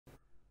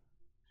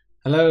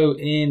Hello,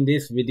 in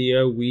this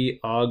video we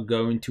are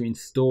going to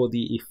install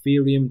the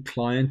Ethereum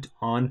client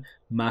on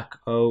Mac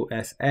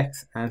OS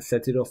X and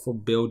set it up for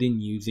building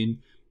using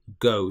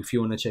Go. If you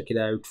want to check it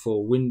out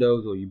for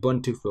Windows or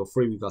Ubuntu, feel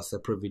free. We've got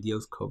separate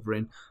videos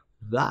covering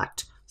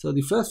that. So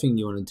the first thing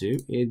you want to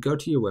do is go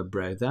to your web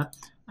browser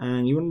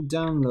and you want to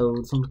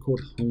download something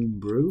called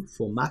Homebrew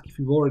for Mac. If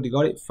you've already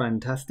got it,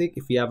 fantastic.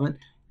 If you haven't,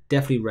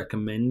 definitely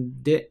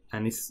recommend it,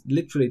 and it's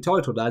literally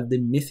titled as the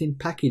missing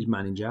package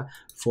manager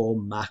for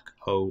Mac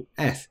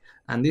OS.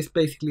 And this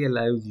basically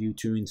allows you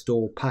to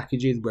install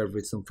packages, whether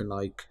it's something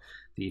like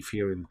the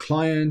Ethereum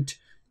client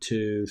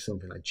to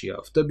something like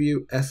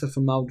GFW,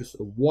 SFML, just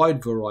a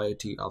wide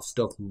variety of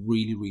stuff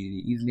really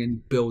easily,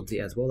 and builds it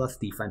as well. That's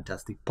the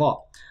fantastic part.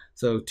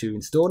 So to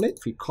install it,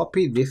 if we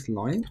copy this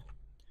line,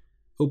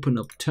 open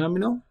up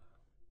terminal,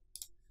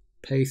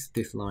 paste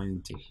this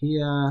line into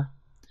here,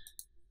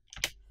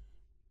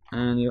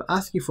 and it'll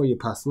ask you for your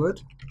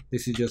password.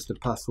 This is just the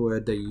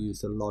password that you use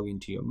to log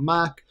into your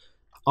Mac.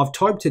 I've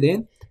typed it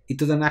in. It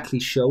doesn't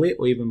actually show it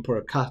or even put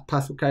a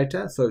password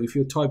character. So if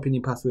you're typing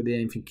your password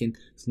in and thinking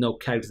there's no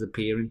characters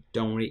appearing,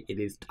 don't worry,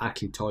 it is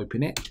actually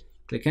typing it.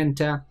 Click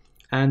enter,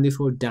 and this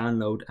will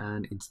download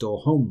and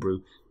install Homebrew.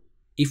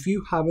 If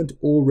you haven't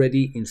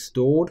already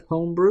installed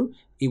Homebrew,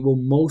 it will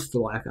most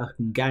likely, I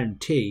can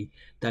guarantee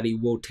that it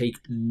will take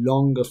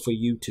longer for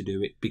you to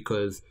do it,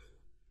 because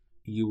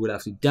you will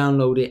have to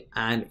download it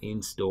and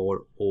install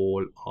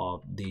all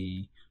of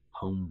the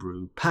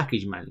Homebrew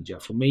package manager.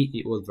 For me,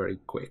 it was very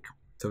quick.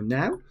 So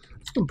now I'm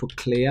just going to put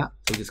clear,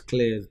 so this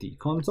clears the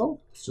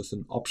console. It's just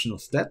an optional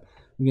step.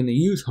 I'm going to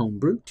use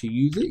Homebrew. To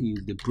use it,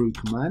 use the brew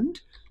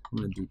command. I'm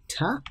going to do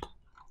tap.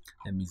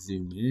 Let me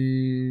zoom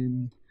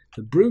in.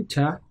 The brew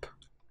tap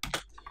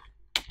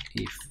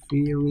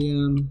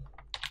Ethereum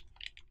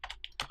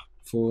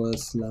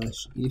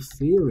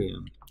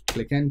 /Ethereum.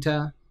 Click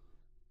enter,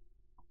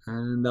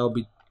 and that'll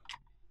be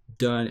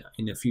done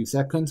in a few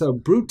seconds. So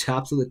brew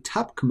tap, so the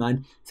tap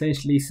command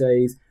essentially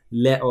says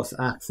let us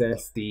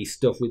access the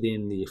stuff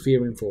within the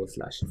Ethereum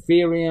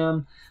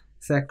 /Ethereum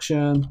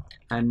section,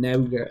 and now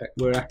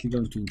we're actually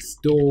going to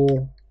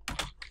install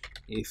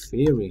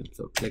Ethereum.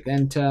 So click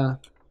enter,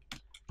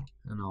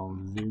 and I'll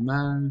zoom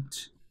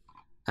out,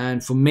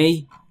 and for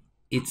me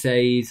it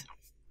says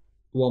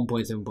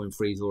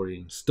 1.7.3 is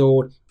already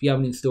installed. If you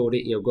haven't installed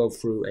it, you'll go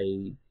through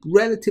a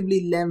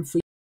relatively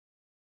lengthy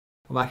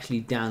of actually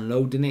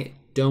downloading it.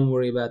 Don't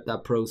worry about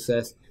that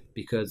process,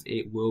 because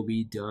it will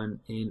be done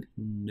in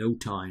no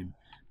time.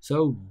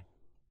 So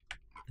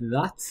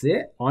that's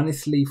it,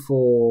 honestly,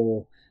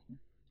 for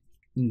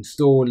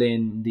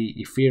installing the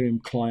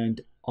Ethereum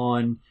client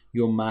on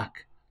your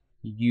Mac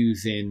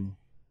using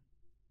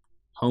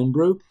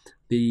Homebrew.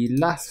 The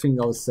last thing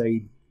I'll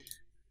say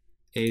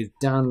is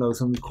download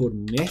something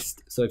called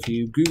Mist. So if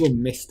you Google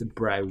Mist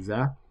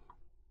browser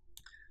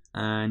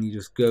and you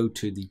just go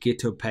to the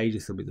GitHub page,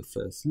 this will be the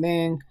first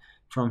link.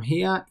 From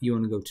here, you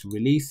want to go to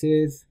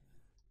releases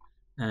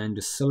and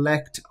just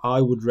select,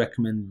 I would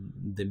recommend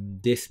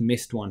this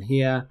Mist one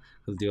here,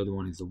 because the other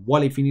one is the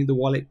wallet. If you need the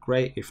wallet,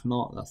 great. If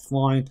not, that's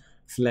fine.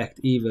 Select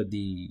either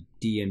the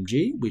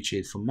DMG, which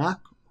is for Mac,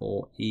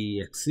 or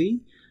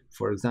EXE,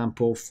 for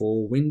example,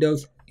 for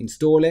Windows.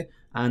 Install it,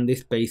 and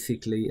this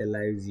basically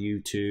allows you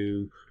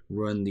to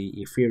run the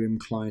Ethereum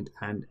client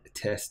and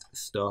test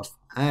stuff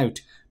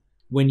out.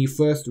 When you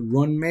first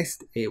run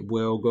Mist, it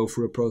will go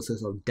through a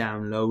process of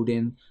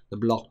downloading the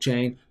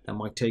blockchain. That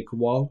might take a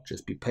while.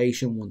 Just be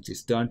patient. Once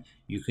it's done,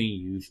 you can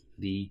use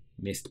the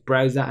Mist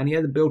browser, and you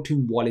have the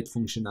built-in wallet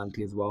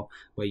functionality as well,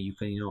 where you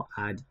can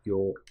add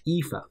your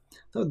Ether.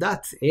 So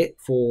that's it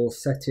for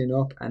setting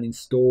up and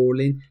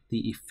installing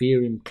the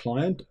Ethereum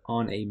client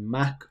on a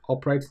Mac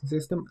operating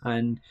system,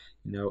 and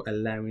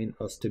allowing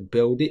us to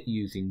build it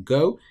using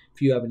Go.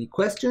 If you have any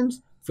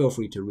questions, feel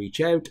free to reach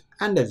out,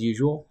 and as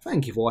usual,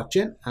 thank you for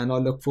watching, and I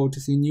look forward to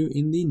seeing you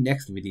in the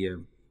next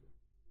video.